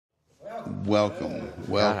Welcome,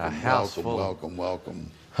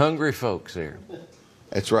 welcome. Hungry folks here.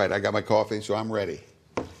 That's right. I got my coffee, so I'm ready.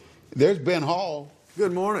 There's Ben Hall.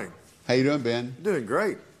 Good morning. How you doing, Ben? Doing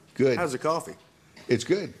great. Good. How's the coffee? It's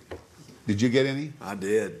good. Did you get any? I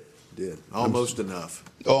did. Almost enough.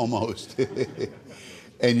 Almost.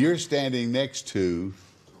 And you're standing next to...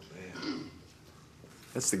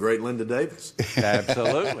 That's the great Linda Davis.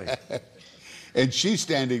 Absolutely. And she's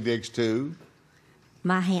standing next to...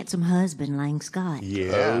 my handsome husband, Lang Scott.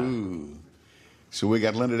 Yeah. Oh. So we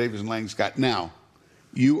got Linda Davis and Lang Scott. Now,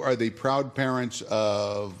 you are the proud parents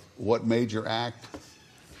of what major act?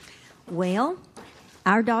 Well,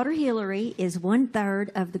 our daughter Hillary is 1/3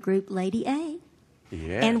 of the group Lady A.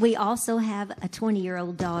 Yeah. And we also have a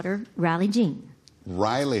 20-year-old daughter, Riley Jean.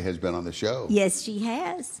 Riley has been on the show. Yes, she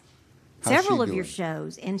has. How's Several she of your doing?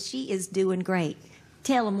 shows, and she is doing great.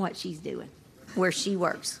 Tell them what she's doing, where she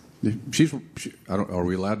works. Are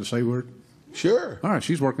we allowed to say word? Sure. All right,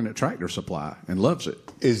 she's working at Tractor Supply and loves it.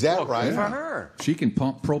 Is that Well, right? good for her. She can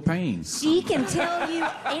pump propane. She can tell you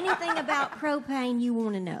anything about propane you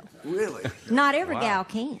want to know. Really? Not every Wow. gal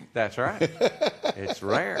can. That's right. It's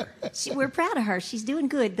rare. We're proud of her. She's doing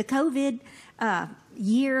good. The COVID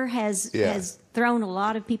year has thrown a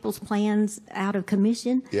lot of people's plans out of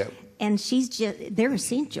commission. Yep. And they're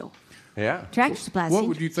essential. Yeah. Tractor Supply is What essential.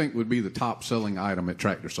 would you think would be the top selling item at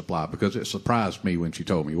Tractor Supply? Because it surprised me when she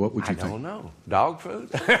told me. What would you I think? don't know. Dog food?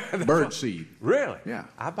 Bird seed. Really? Yeah.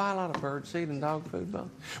 I buy a lot of bird seed and dog food both.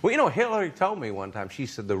 Well, you know, Hillary told me one time, she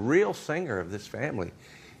said the real singer of this family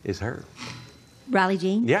is her. Riley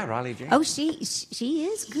Jean? Yeah, Riley Jean. Oh, she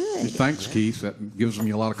is good. Thanks, Keith. That gives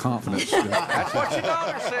me a lot of confidence. That's what your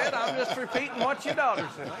daughter said. I'm just repeating what your daughter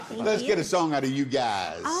said. Let's get a song out of you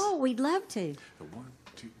guys. Oh, we'd love to. 1,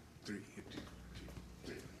 2, 3.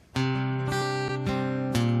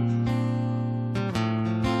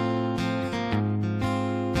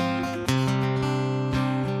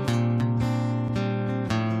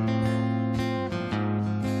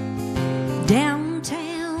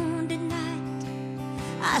 Downtown tonight,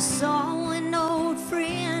 I saw an old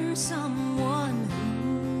friend, someone who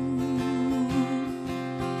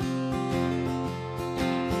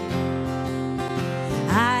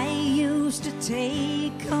I used to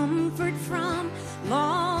take comfort from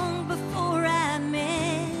long before I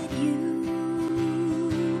met you.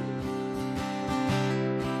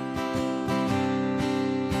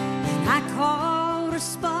 And I caught a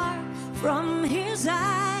spark from his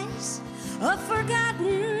eyes, a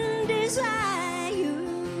forgotten desire.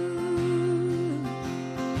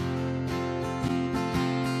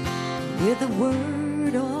 With a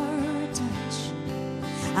word or a touch,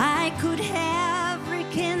 I could have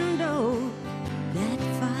rekindled that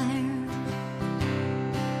fire.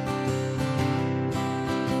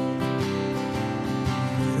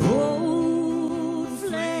 Old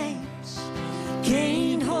flames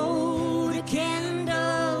can't hold a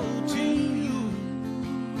candle to you.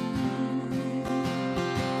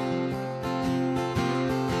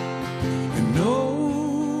 And no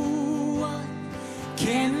one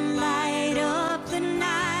can light up the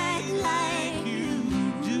night like you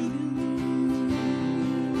do.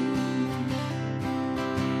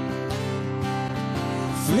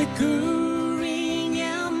 Flickering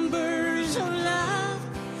embers of love,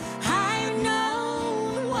 I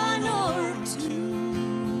know one or two.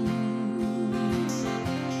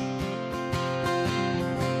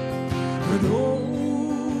 But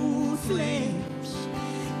old flames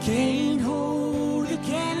can't hold a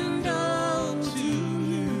candle to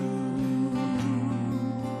you.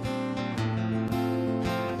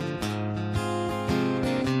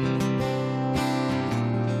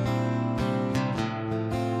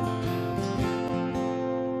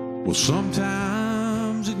 Well,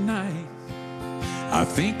 sometimes at night, I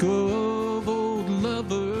think of old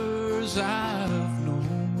lovers I've known.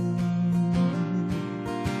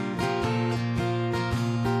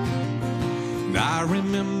 And I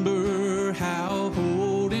remember how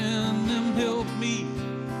holding them helped me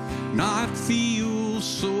not feel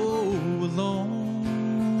so alone.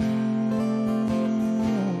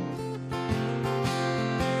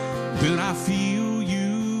 Then I feel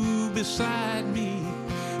you beside me,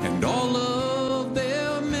 and all of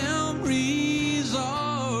their memories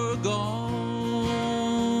are gone.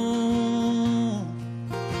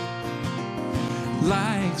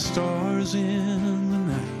 Like stars in the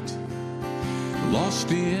night, lost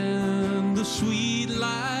in the sweet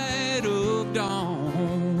light of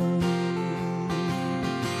dawn.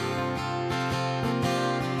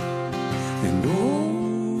 And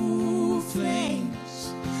old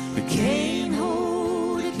flames, they can't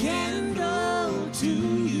hold a candle to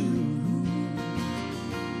you.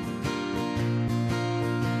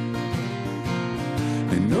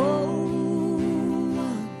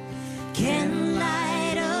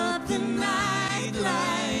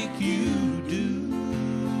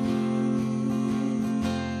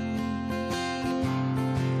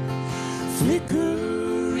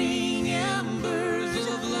 flickering embers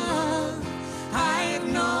of love. I have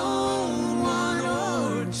known one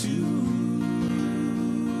or two,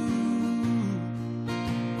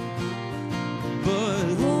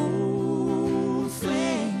 but old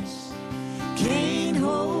flames can't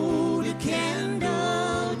hold a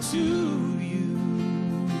candle to you.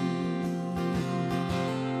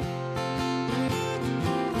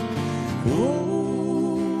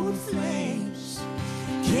 Old flames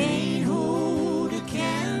can't hold a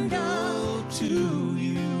candle to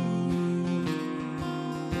you.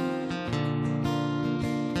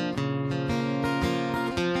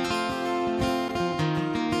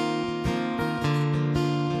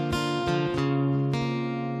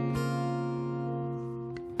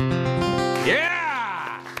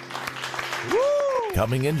 Yeah!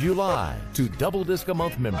 Coming in July to Double Disc a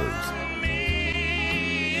Month members.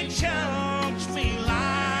 It chokes me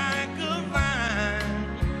like a vine.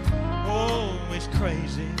 Oh, it's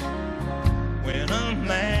crazy when a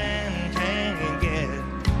man can get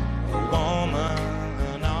a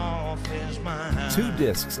woman off his mind. 2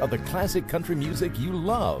 discs of the classic country music you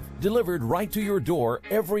love, delivered right to your door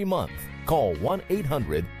every month. Call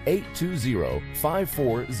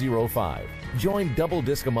 1-800-820-5405. Join Double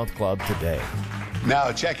Disc a Month Club today.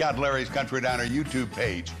 Now check out Larry's Country Diner YouTube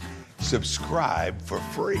page. Subscribe for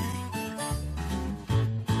free.